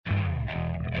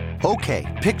Okay,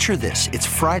 picture this. It's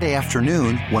Friday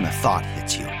afternoon when a thought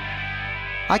hits you.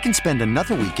 I can spend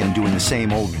another weekend doing the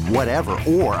same old whatever,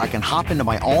 or I can hop into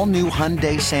my all-new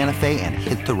Hyundai Santa Fe and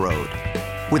hit the road.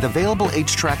 With available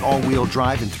H-Track all-wheel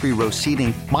drive and 3-row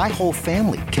seating, my whole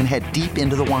family can head deep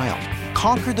into the wild.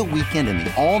 Conquer the weekend in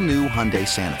the all-new Hyundai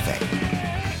Santa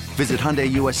Fe. Visit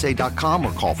HyundaiUSA.com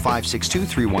or call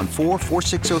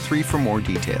 562-314-4603 for more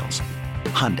details.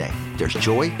 Hyundai, there's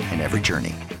joy in every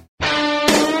journey.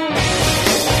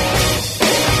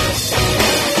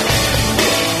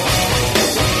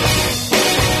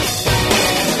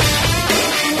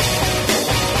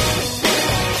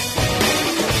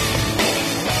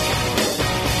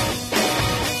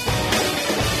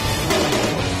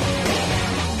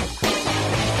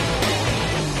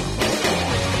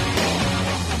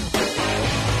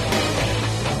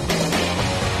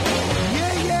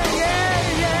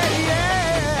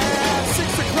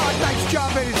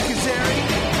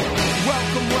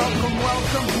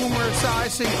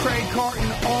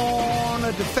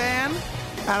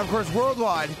 And, of course,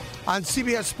 worldwide on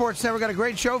CBS Sports Network. Got a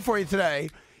great show for you today.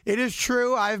 It is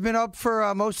true. I've been up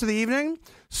for most of the evening.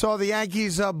 Saw the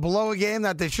Yankees blow a game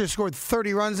that they should have scored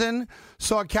 30 runs in.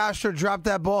 Saw Castro drop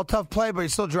that ball. Tough play, but he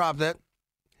still dropped it.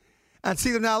 And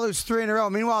see them now lose 3 in a row.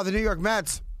 Meanwhile, the New York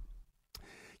Mets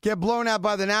get blown out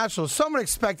by the Nationals. Someone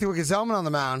expected with Gesellman on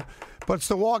the mound, but it's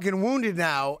the walking wounded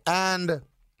now. And I'm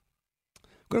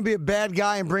going to be a bad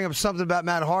guy and bring up something about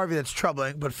Matt Harvey that's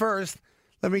troubling. But first,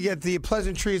 let me get the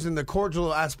pleasantries and the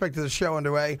cordial aspect of the show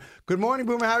underway. Good morning,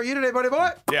 Boomer. How are you today, buddy boy?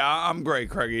 Yeah, I'm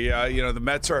great, Craigie. The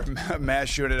Mets are a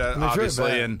mass unit,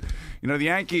 obviously. And, the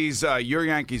Yankees, your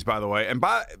Yankees, by the way. And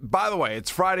by the way, it's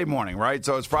Friday morning, right?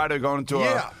 So it's Friday going into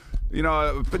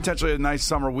potentially a nice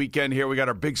summer weekend here. We got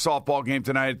our big softball game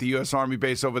tonight at the U.S. Army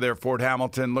base over there, Fort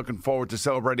Hamilton. Looking forward to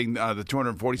celebrating the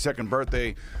 242nd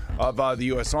birthday of the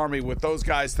U.S. Army with those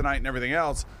guys tonight and everything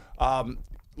else.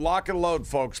 Lock and load,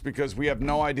 folks, because we have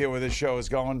no idea where this show is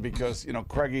going because,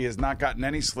 Craigie has not gotten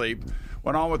any sleep.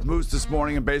 Went on with Moose this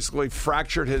morning and basically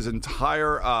fractured his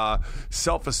entire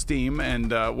self-esteem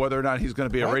and whether or not he's going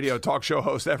to be a radio talk show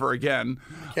host ever again.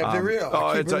 Kept it real.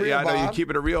 I know you keep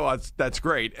it real. That's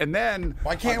great. And then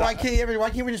why can't we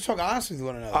just talk honestly with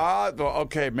one another?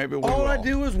 Okay, maybe we all will. I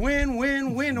do is win,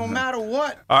 no matter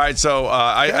what. All right, so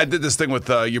I did this thing with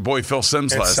your boy Phil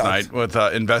Simms last night with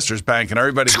Investors Bank, and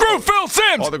everybody. Screw Phil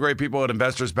Simms! All the great people at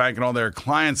Investors Bank and all their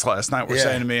clients last night were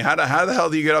saying to me, "How the hell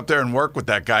do you get up there and work with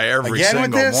that guy every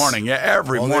single morning?" Yeah,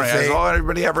 every morning. That's all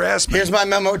anybody ever asked me. Here's my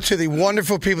memo to the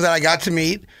wonderful people that I got to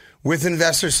meet with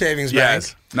Investors Savings Bank.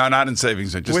 Yes. No, not in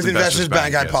Savings Bank. Just with Investors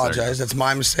Bank. I apologize. That's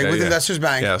my mistake. With Investors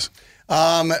Bank. Yes.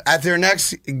 At their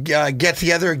next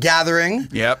get-together gathering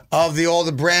of all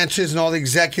the branches and all the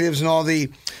executives and all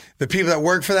the people that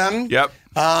work for them. Yep.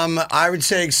 I would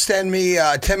say extend me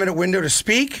a 10-minute window to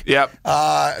speak. Yep.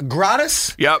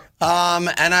 Gratis. Yep.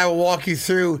 And I will walk you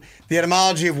through the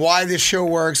etymology of why this show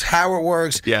works, how it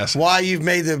works, why you've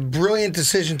made the brilliant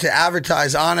decision to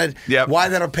advertise on it, why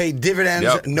that'll pay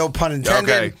dividends, no pun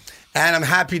intended. Okay. And I'm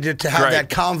happy to have that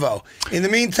convo. In the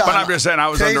meantime, but I'm just saying, I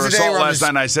was under assault last night,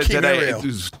 and I said today,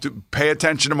 pay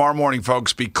attention tomorrow morning,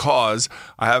 folks, because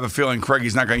I have a feeling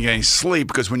Craigie's not going to get any sleep,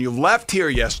 because when you left here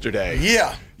yesterday,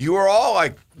 you were all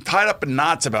like tied up in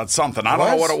knots about something. I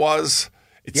don't know what it was.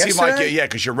 It seemed like,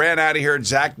 because you ran out of here.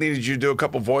 Zach needed you to do a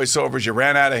couple voiceovers. You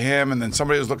ran out of him, and then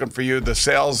somebody was looking for you. The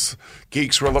sales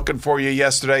geeks were looking for you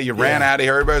yesterday. You ran out of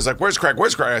here. Everybody was like, where's Craig?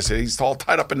 Where's Craig? I said, he's all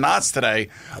tied up in knots today.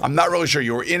 I'm not really sure.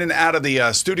 You were in and out of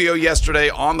the studio yesterday,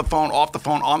 on the phone, off the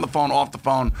phone, on the phone, off the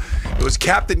phone. It was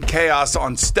Captain Chaos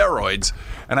on steroids,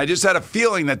 and I just had a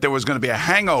feeling that there was going to be a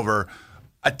hangover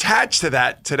attached to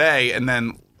that today. And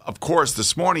then, of course,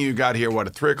 this morning you got here,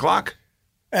 at 3 o'clock?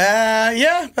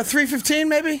 About 3:15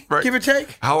 maybe, give or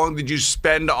take. How long did you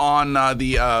spend on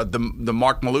the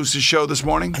Mark Malusis show this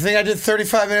morning? I think I did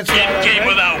 35 minutes. It came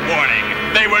without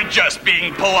warning. They were just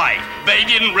being polite. They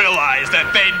didn't realize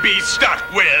that they'd be stuck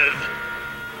with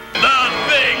the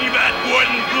thing that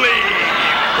wouldn't lead.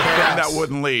 The thing that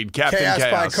wouldn't lead. Captain Chaos.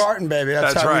 By Carton, baby.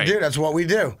 That's how we do. That's what we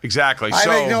do. Exactly. I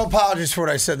make no apologies for what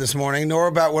I said this morning, nor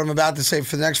about what I'm about to say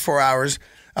for the next 4 hours.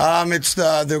 It's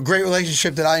the great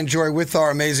relationship that I enjoy with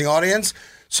our amazing audience.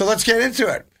 So let's get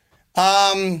into it.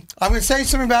 I'm going to say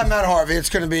something about Matt Harvey. It's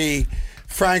going to be,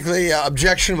 frankly,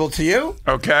 objectionable to you.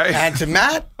 Okay. And to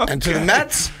Matt, and to the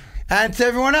Mets, and to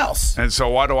everyone else. And so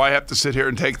why do I have to sit here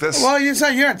and take this? Well, you're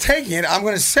not taking it. I'm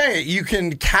going to say it. You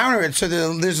can counter it so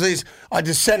that there's at least a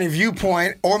dissenting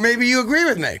viewpoint, or maybe you agree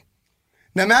with me.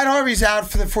 Now, Matt Harvey's out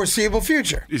for the foreseeable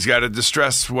future. He's got a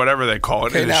distress, whatever they call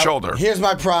it, in his shoulder. Here's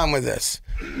my problem with this.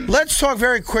 Let's talk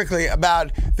very quickly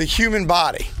about the human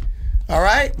body. All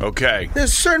right? Okay.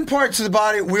 There's certain parts of the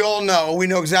body we all know. We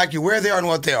know exactly where they are and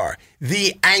what they are.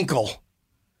 The ankle,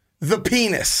 the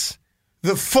penis,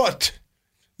 the foot,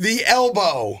 the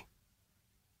elbow,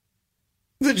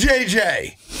 the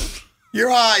JJ, your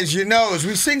eyes, your nose.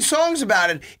 We sing songs about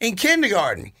it in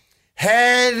kindergarten.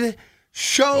 Head,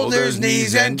 shoulders,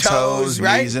 knees, and toes,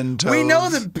 right? Knees and toes.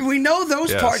 We know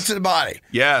those parts of the body.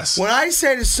 Yes. When I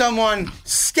say to someone,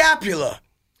 scapula,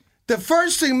 the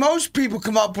first thing most people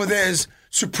come up with is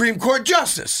Supreme Court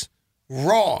Justice.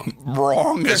 Wrong.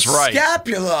 Wrong is right. The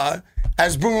scapula,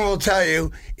 as Boomer will tell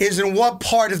you, is in what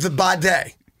part of the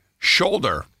body?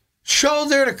 Shoulder.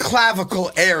 Shoulder to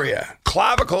clavicle area.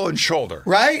 Clavicle and shoulder.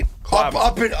 Right? Clavicle.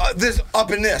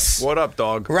 Up in this. What up,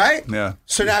 dog? Right? Yeah.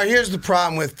 So now here's the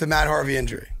problem with the Matt Harvey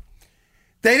injury.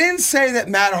 They didn't say that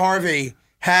Matt Harvey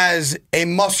has a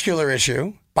muscular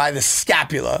issue by the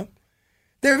scapula.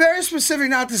 They're very specific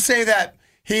not to say that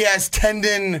he has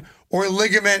tendon or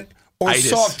ligament or itis.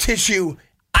 soft tissue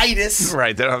itis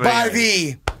Right, they don't have by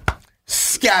any the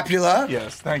scapula.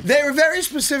 Yes, thank you. They were very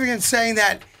specific in saying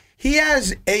that he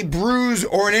has a bruise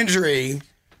or an injury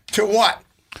to what?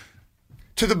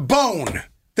 To the bone.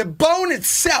 The bone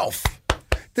itself.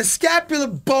 The scapular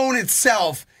bone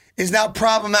itself is now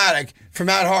problematic for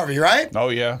Matt Harvey, right? Oh,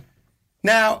 yeah.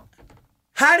 Now,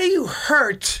 how do you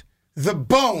hurt the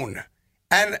bone?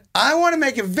 And I want to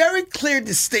make a very clear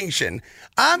distinction.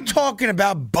 I'm talking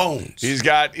about bones. He's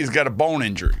got a bone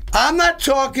injury. I'm not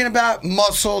talking about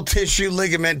muscle, tissue,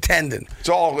 ligament, tendon. It's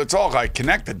all like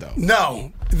connected though.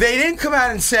 No. They didn't come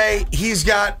out and say he's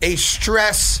got a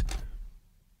stress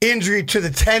injury to the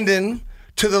tendon,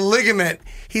 to the ligament.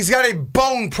 He's got a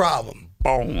bone problem.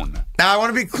 Bone. Now, I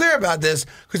want to be clear about this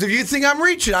because if you think I'm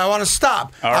reaching, I want to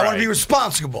stop. I want to be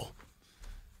responsible.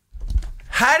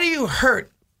 How do you hurt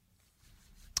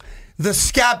the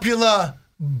scapula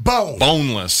bone?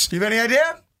 Boneless. Do you have any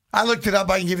idea? I looked it up.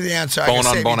 I can give you the answer.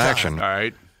 Bone-on-bone action. All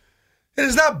right. It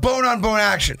is not bone-on-bone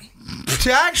action.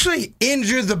 To actually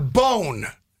injure the bone,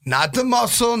 not the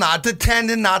muscle, not the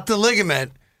tendon, not the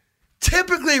ligament,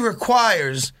 typically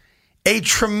requires a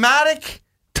traumatic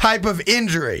type of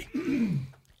injury,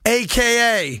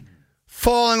 a.k.a.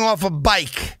 falling off a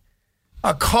bike,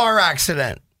 a car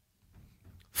accident,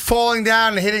 falling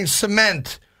down and hitting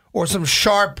cement or some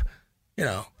sharp,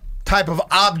 type of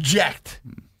object.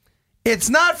 It's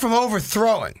not from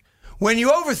overthrowing. When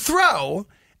you overthrow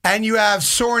and you have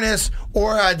soreness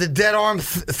or the dead arm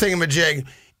thingamajig,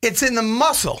 it's in the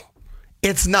muscle.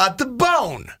 It's not the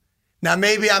bone. Now,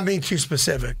 maybe I'm being too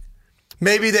specific.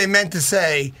 Maybe they meant to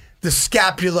say the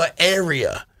scapular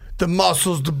area, the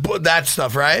muscles, that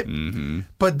stuff, right? Mm-hmm.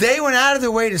 But they went out of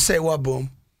their way to say what, Boom?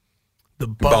 The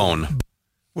bone.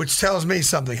 Which tells me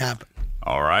something happened.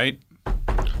 All right.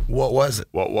 What was it?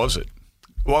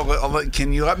 Well,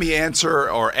 can you let me answer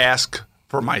or ask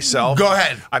for myself? Go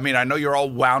ahead. I mean, I know you're all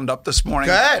wound up this morning.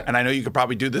 Go ahead. And I know you could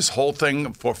probably do this whole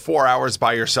thing for 4 hours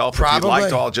by yourself. Probably. If you'd like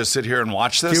to, I'll just sit here and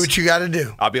watch this. Do what you got to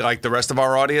do. I'll be like the rest of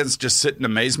our audience, just sit in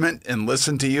amazement and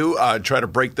listen to you try to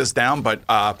break this down. But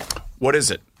what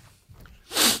is it?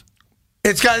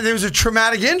 There was a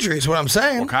traumatic injury is what I'm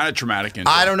saying. What kind of traumatic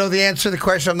injury? I don't know the answer to the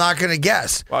question. I'm not going to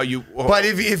guess. Well, But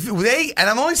if they, and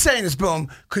I'm only saying this, Boom,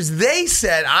 because they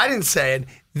said, I didn't say it,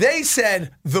 they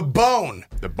said the bone.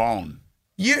 The bone.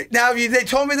 They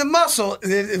told me the muscle,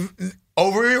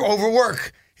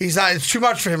 overwork. It's too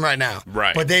much for him right now.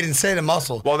 Right. But they didn't say the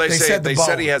muscle. Well, they said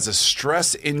bone. he has a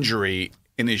stress injury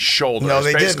in his shoulder. No, That's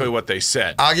they basically didn't. what they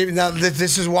said. I'll give you now.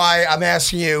 This is why I'm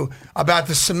asking you about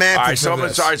the semantics of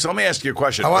this. All right, so let me ask you a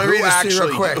question. I want to read this to you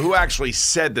real quick. Who actually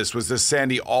said this? Was this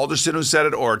Sandy Alderson who said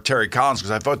it or Terry Collins?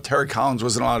 Because I thought Terry Collins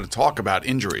wasn't allowed to talk about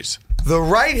injuries. The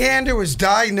right-hander was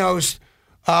diagnosed,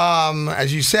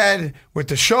 as you said, with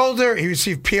the shoulder. He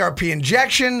received PRP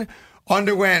injection,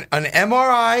 underwent an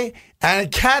MRI and a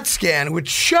CAT scan, which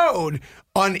showed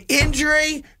an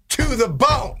injury to the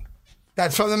bone.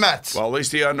 That's from the Mets. Well, at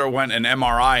least he underwent an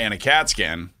MRI and a CAT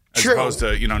scan, as True. opposed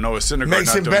to Noah Syndergaard.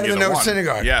 Makes him better than Noah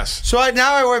Syndergaard. Yes. So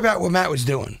now I worry about what Matt was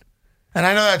doing, and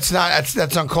I know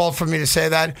that's uncalled for me to say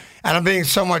that, and I'm being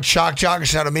somewhat shock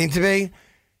jockish. I don't mean to be.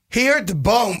 He hurt the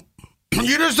bone.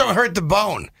 You just don't hurt the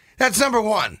bone. That's number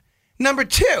one. Number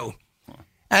two,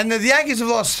 and the Yankees have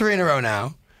lost 3 in a row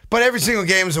now. But every single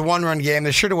game is a one-run game.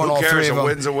 They should have won all 3 of them. A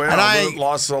win's a win, and a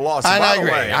loss is a loss. I agree.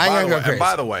 agree. And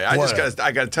by the way, I got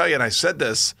to tell you, and I said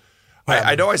this.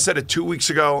 I know I said it 2 weeks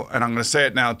ago, and I'm going to say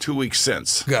it now 2 weeks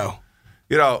since. Go.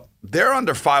 They're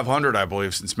under 500, I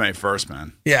believe, since May 1st,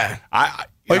 man. Yeah.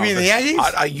 You mean the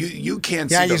Yankees? You can't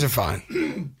see Yankees are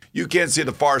fine. You can't see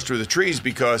the forest through the trees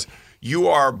because you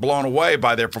are blown away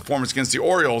by their performance against the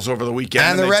Orioles over the weekend.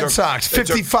 And the Red Sox,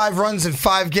 55 runs in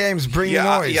 5 games. Bring the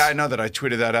noise. Yeah, I know that. I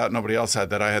tweeted that out. Nobody else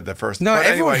had that. I had that first. No, but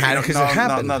everyone had it because it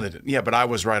happened. No, they didn't. Yeah, but I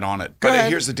was right on it. But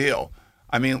here's the deal.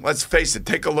 I mean, let's face it.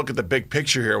 Take a look at the big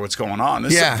picture here. What's going on?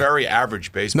 This is a very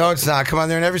average baseball. No, it's not. Come on,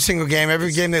 they're in every single game.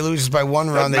 Every game they lose is by 1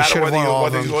 run. They should have won all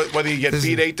of them. Whether you get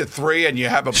beat 8-3 and you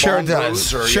have a bone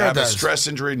bruise, or you have a stress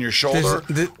injury in your shoulder,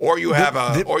 or you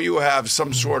have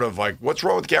some sort of what's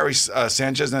wrong with Gary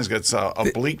Sanchez? He's got a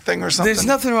oblique thing or something. There's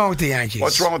nothing wrong with the Yankees.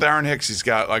 What's wrong with Aaron Hicks? He's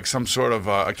got some sort of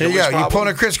Achilles problem. You're pulling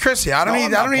a Chris Christie. I don't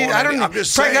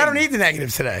need the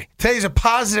negative today. Today's a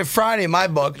positive Friday in my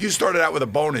book. You started out with a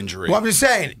bone injury. Well, I'm just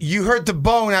saying, you hurt the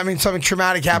bone. That means something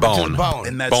traumatic happened to the bone.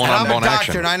 And I'm a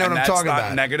doctor, and I know what I'm talking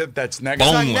about. Negative. That's negative.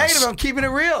 It's not negative. I'm keeping it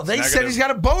real. They said he's got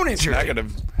a bone injury. It's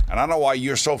negative. And I don't know why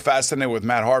you're so fascinated with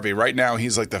Matt Harvey. Right now,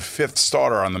 he's like the 5th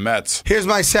starter on the Mets. Here's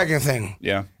my second thing.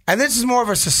 Yeah. And this is more of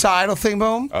a societal thing,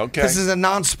 Boom. Okay. This is a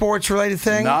non-sports related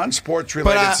thing. Non-sports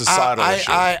related societal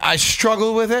issue. I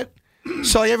struggle with it.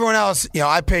 So like everyone else,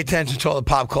 I pay attention to all the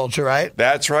pop culture, right?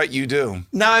 That's right, you do.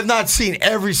 Now, I've not seen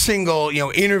every single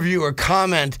interview or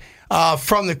comment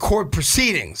from the court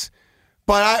proceedings,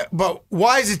 but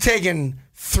why is it taking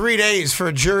 3 days for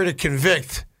a jury to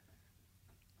convict?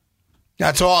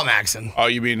 That's all I'm asking. Oh,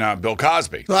 you mean Bill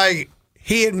Cosby?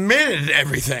 He admitted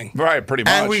everything, right? Pretty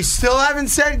much, and we still haven't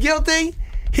said guilty.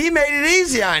 He made it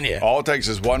easy on you. All it takes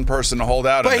is one person to hold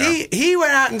out. But he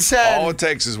went out and said, all it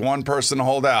takes is one person to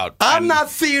hold out. I'm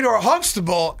not Theodore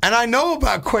Huxtable, and I know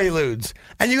about Quaaludes.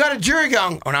 And you got a jury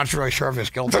going, I'm not really sure if it's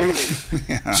guilty.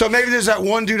 Yeah. So maybe there's that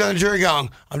one dude on the jury going,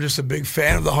 I'm just a big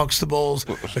fan of the Huxtables.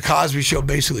 The Cosby Show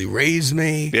basically raised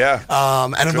me. Yeah.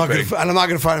 And I'm not going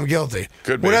to find him guilty.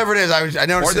 Could be. Whatever it is, I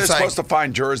noticed. Or they're supposed to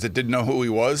find jurors that didn't know who he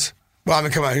was. Well, I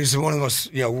mean, come on. He's one of the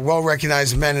most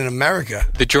well-recognized men in America.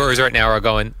 The jurors right now are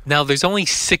going, now there's only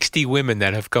 60 women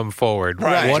that have come forward.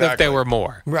 Right, what if there were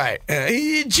more? Right.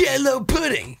 Jell-O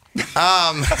pudding.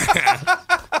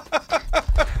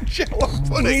 Jell-O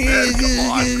pudding, man. Come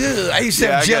on. I used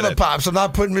to have Jell-O Pops. I'm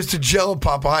not putting Mr. Jell-O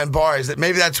Pop behind bars.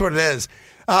 Maybe that's what it is.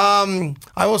 I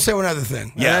will say one other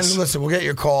thing. Yes. And listen, we'll get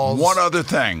your calls. One other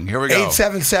thing. Here we go.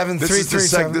 877-337.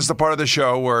 This is the part of the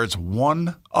show where it's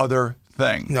one other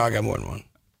thing. No, I got more than one.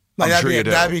 I'm sure you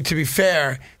do. To be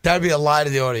fair, that would be a lie to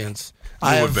the audience.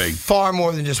 I would be far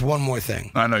more than just one more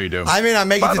thing. I know you do. I mean, I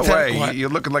make it to 10. By the way, you're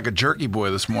looking like a jerky boy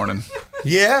this morning.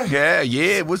 Yeah?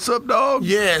 Yeah. What's up, dog?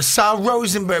 Yeah, Sal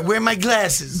Rosenberg. Where are my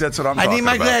glasses? That's what I'm talking about. I need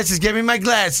my glasses. Give me my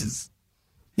glasses.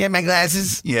 Yeah, my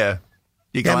glasses. Yeah.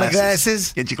 You got my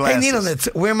glasses? Get your glasses. Hey, needle,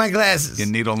 where are my glasses? Your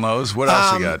needle nose. What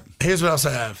else you got? Here's what else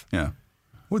I have. Yeah.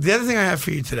 Well, the other thing I have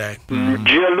for you today.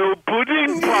 Jell-O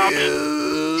pudding, Pops.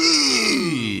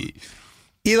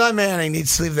 Eli Manning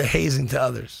needs to leave the hazing to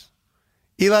others.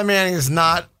 Eli Manning is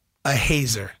not a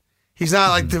hazer. He's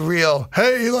not like the real,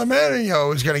 hey, Eli Manning,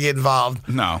 is going to get involved.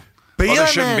 No. But there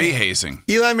shouldn't be hazing.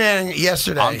 Eli Manning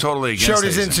yesterday I'm totally against showed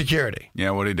his hazing. Insecurity.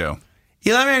 Yeah, what did he do?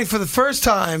 Eli Manning, for the first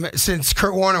time since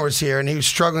Kurt Warner was here, and he was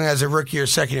struggling as a rookie or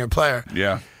second-year player.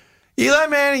 Yeah. Eli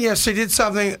Manning yesterday did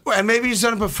something, and maybe he's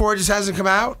done it before, it just hasn't come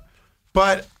out,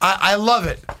 but I love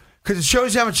it because it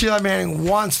shows you how much Eli Manning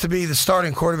wants to be the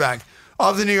starting quarterback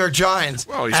of the New York Giants.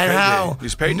 Well,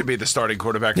 he's paid to be the starting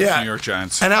quarterback of the New York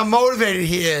Giants. And how motivated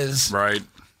he is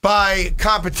by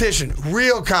competition,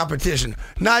 real competition,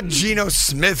 not Geno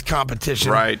Smith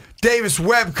competition, Davis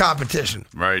Webb competition.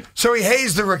 Right. So he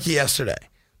hazed the rookie yesterday,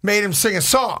 made him sing a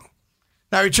song.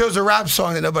 Now, he chose a rap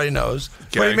song that nobody knows,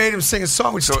 but he made him sing a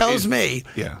song, which tells me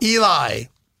Eli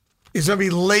is going to be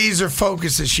laser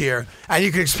focused this year, and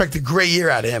you can expect a great year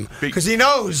out of him because he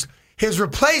knows his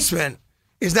replacement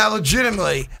is now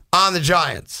legitimately on the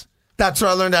Giants. That's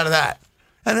what I learned out of that.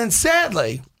 And then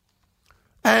sadly,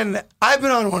 and I've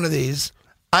been on one of these,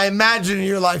 I imagine in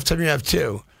your lifetime you have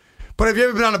too, but have you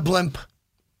ever been on a blimp?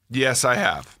 Yes, I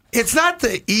have. It's not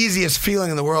the easiest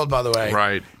feeling in the world, by the way.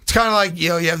 Right. It's kind of like,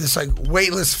 you have this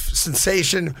weightless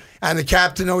sensation, and the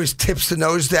captain always tips the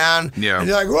nose down. Yeah. And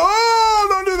you're like, whoa,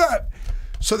 don't do that.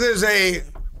 So there's I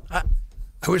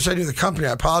wish I knew the company.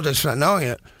 I apologize for not knowing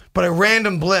it. But a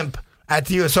random blimp at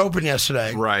the U.S. Open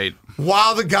yesterday. Right.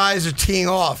 While the guys are teeing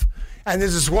off. And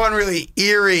there's this one really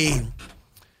eerie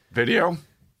video.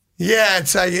 Yeah,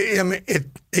 it's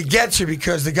it gets you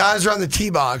because the guys are on the tee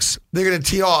box. They're going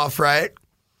to tee off, right?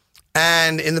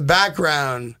 And in the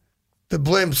background, the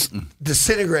blimp's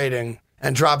disintegrating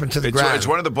and dropping to the ground. It's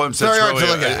one of the blimps that's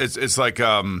really, it's like...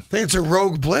 I think it's a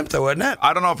rogue blimp, though, isn't it?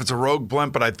 I don't know if it's a rogue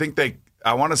blimp, but I think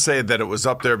I want to say that it was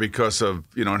up there because of,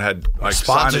 it had like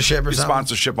sponsorship or something.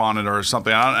 Sponsorship on it or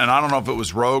something. And I don't know if it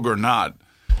was rogue or not.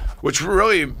 Which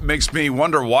really makes me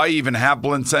wonder why even have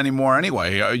blimps anymore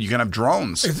anyway. You can have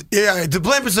drones. The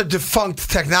blimp is a defunct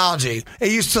technology.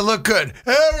 It used to look good.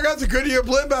 Hey, we got the Goodyear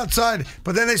blimp outside.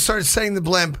 But then they started sending the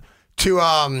blimp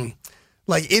to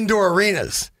like indoor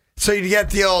arenas. So you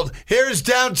get the old, here's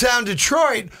downtown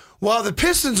Detroit while the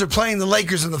Pistons are playing the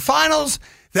Lakers in the finals.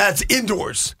 That's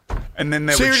indoors. And then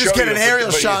they so would you just get an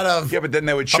aerial shot of but then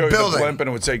they would show you the blimp and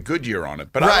it would say Goodyear on it.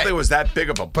 But I don't think it was that big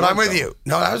of a blimp. But I'm with you.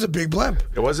 No, that was a big blimp.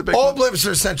 It was a big All blimp? blimps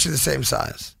are essentially the same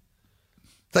size.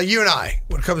 Like you and I,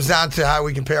 when it comes down to how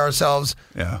we compare ourselves,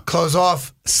 close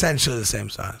off, essentially the same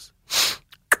size.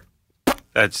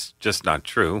 That's just not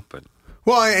true. But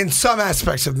well, in some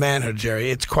aspects of manhood, Jerry,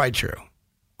 it's quite true.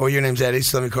 Well, your name's Eddie,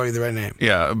 so let me call you the right name.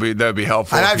 Yeah, that would be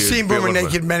helpful. And I've seen Boomer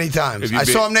naked many times. I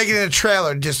saw him naked in a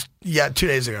trailer just 2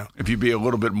 days ago. If you'd be a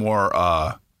little bit more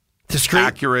discreet,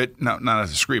 accurate, no, not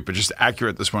discreet, but just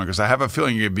accurate this morning, because I have a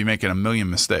feeling you'd be making a million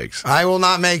mistakes. I will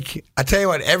not make. I tell you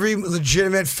what, every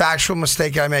legitimate factual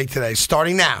mistake I make today,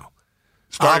 starting now.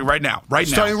 Starting right now.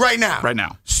 Starting right now. Right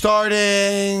now.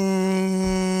 Starting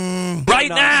right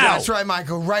now. That's right,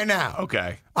 Michael. Right now.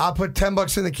 Okay. I'll put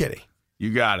 $10 in the kitty.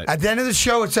 You got it. At the end of the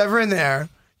show, it's ever in there.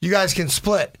 You guys can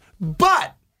split.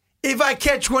 But if I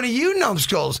catch one of you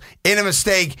numbskulls in a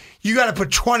mistake, you got to put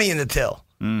 20 in the till.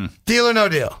 Deal or no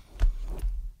deal?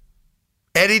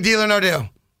 Eddie, deal or no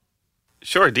deal?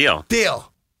 Sure, deal.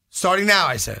 Deal. Starting now,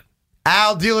 I said.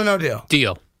 Al, deal or no deal?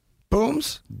 Deal.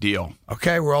 Booms? Deal.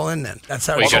 Okay, we're all in then. That's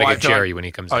how we got to get Jerry like, when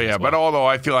he comes in. Oh, yeah, but although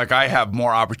I feel like I have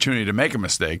more opportunity to make a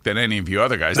mistake than any of you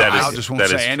other guys, Al just won't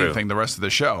say anything the rest of the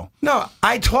show. No,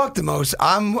 I talk the most.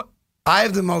 I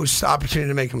have the most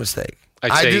opportunity to make a mistake.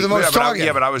 I do the most talking.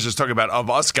 But I was just talking about of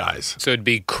us guys. So it'd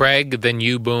be Craig, then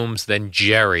you, Booms, then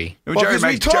Jerry. Jerry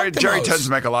tends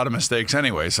to make a lot of mistakes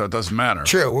anyway, so it doesn't matter.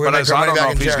 True. But I don't know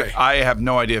if I have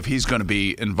no idea if he's going to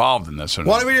be involved in this or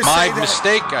not. My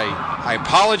mistake. I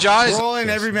apologize. We're all in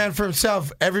every man for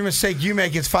himself. Every mistake you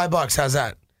make is $5. How's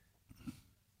that?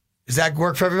 Does that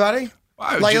work for everybody?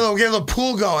 Like we get a little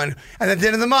pool going, and at the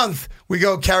end of the month, we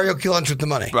go karaoke lunch with the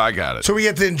money. I got it. So we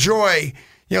get to enjoy,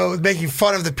 making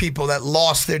fun of the people that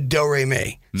lost their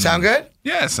do-re-mi. Sound good?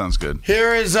 Yeah, it sounds good.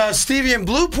 Here is Stevie and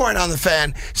Blue Point on the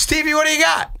fan. Stevie, what do you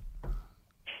got?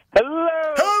 Hello.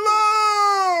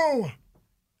 Hello.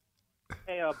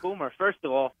 Hey, Boomer. First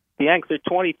of all, the Yanks are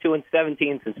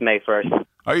 22-17 since May 1st.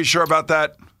 Are you sure about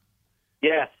that?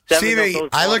 Yeah. Stevie,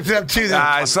 I looked it up too.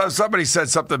 Somebody said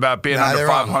something about being under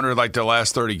 500 like the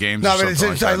last 30 games. No,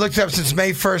 but I looked it up since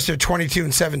May 1st. They're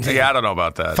 22-17. Yeah, I don't know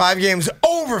about that. 5 games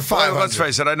over 500. Well, let's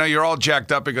face it. I know you're all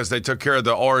jacked up because they took care of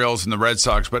the Orioles and the Red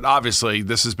Sox, but obviously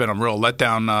this has been a real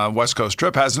letdown West Coast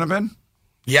trip, hasn't it been?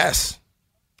 Yes.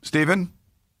 Steven?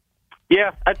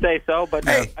 Yeah, I'd say so, but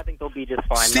I think they'll be just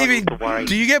fine. Stevie,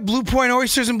 do you get Blue Point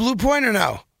oysters in Blue Point or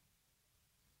no?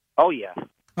 Oh, yeah.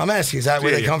 I'm asking, is that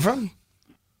where they come from?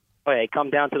 Oh, yeah, come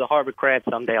down to the Harbor Crab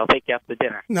someday. I'll take you out for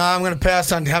dinner. No, I'm going to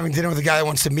pass on having dinner with a guy that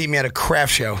wants to meet me at a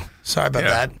craft show. Sorry about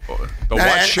that. The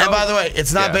what show? And by the way,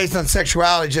 it's not based on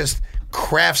sexuality, just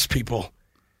crafts people.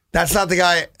 That's not the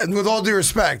guy, and with all due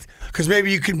respect, because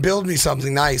maybe you can build me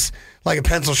something nice, like a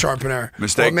pencil sharpener.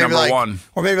 Mistake number one.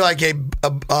 Or maybe like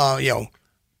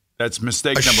That's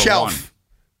mistake number shelf.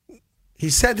 1.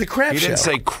 He said the craft show. He didn't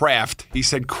say craft. He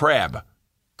said crab.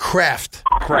 Craft.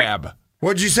 Crab.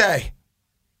 What'd you say?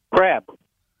 Crab.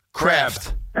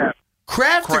 Craft.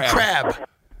 Craft or crab?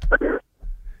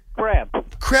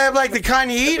 Crab. Crab like the kind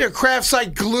you eat, or crafts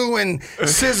like glue and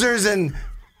scissors and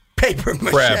paper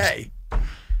mache?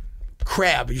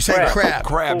 Crab. You say crab.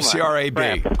 Crab.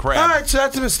 C-R-A-B. Crab. All right, so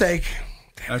that's a mistake.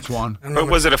 That's one. But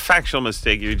was it a factual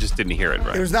mistake? You just didn't hear it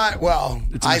right. It was not. Well,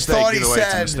 it's a mistake. I thought he Either way,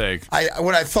 said. it's a mistake.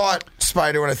 What I thought,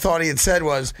 Spider, what I thought he had said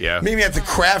was, meet me at the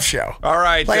craft show. All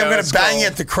right. Like I'm going to bang you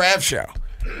at the craft show.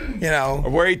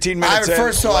 We're 18 minutes in.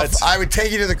 First off, I would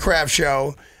take you to the craft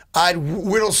show. I'd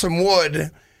whittle some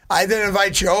wood. I'd then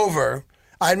invite you over.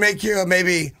 I'd make you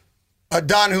maybe a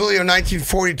Don Julio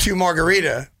 1942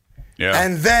 margarita. Yeah.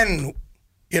 And then,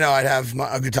 I'd have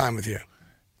a good time with you.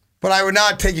 But I would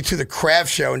not take you to the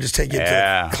craft show and just take you to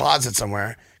the closet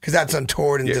somewhere, because that's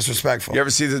untoward and disrespectful. You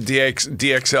ever see the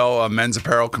DXL men's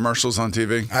apparel commercials on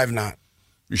TV? I have not.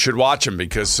 You should watch them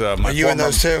because Are you in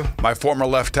those too? My former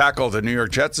left tackle of the New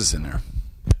York Jets is in there.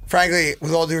 Frankly,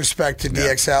 with all due respect to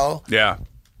DXL,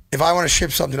 if I want to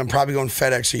ship something, I'm probably going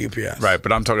FedEx or UPS. Right,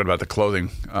 but I'm talking about the clothing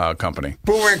company.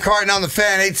 Boomer and Carton on the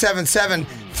fan,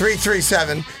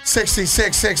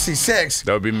 877-337-6666.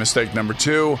 That would be mistake number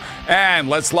 2. And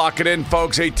let's lock it in,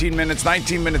 folks. 19 minutes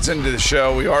into the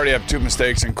show. We already have 2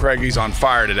 mistakes, and Craigie's on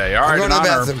fire today. All right, I'm going to the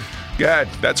bathroom. Good,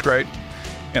 that's great.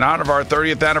 In honor of our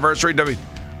 30th anniversary,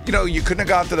 you couldn't have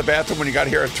gone to the bathroom when you got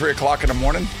here at 3 o'clock in the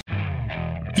morning?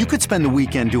 You could spend the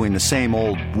weekend doing the same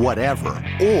old whatever,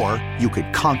 or you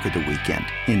could conquer the weekend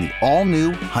in the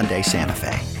all-new Hyundai Santa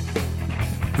Fe.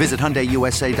 Visit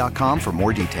HyundaiUSA.com for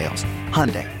more details.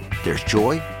 Hyundai, there's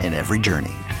joy in every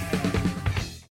journey.